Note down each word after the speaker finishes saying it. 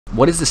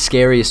What is the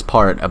scariest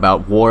part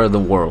about War of the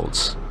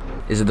Worlds?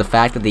 Is it the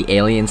fact that the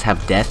aliens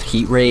have death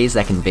heat rays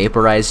that can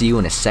vaporize you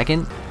in a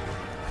second?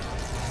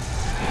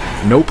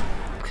 Nope.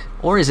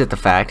 Or is it the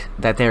fact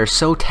that they are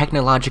so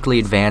technologically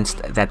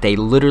advanced that they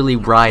literally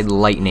ride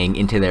lightning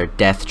into their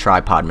death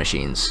tripod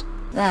machines?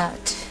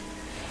 That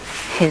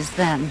is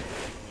them.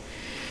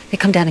 They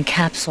come down in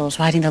capsules,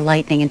 riding the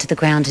lightning into the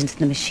ground, into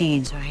the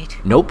machines, right?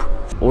 Nope.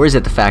 Or is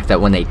it the fact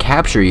that when they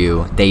capture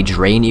you, they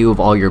drain you of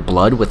all your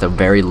blood with a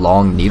very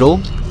long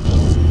needle?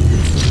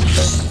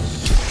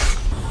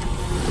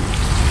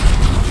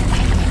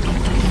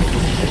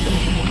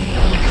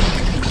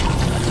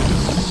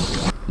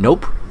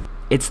 Nope.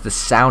 It's the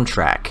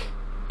soundtrack.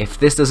 If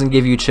this doesn't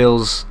give you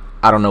chills,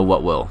 I don't know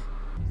what will.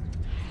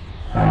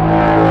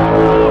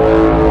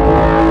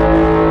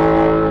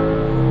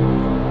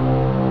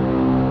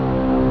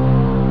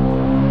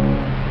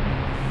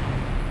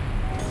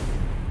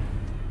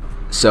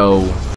 So,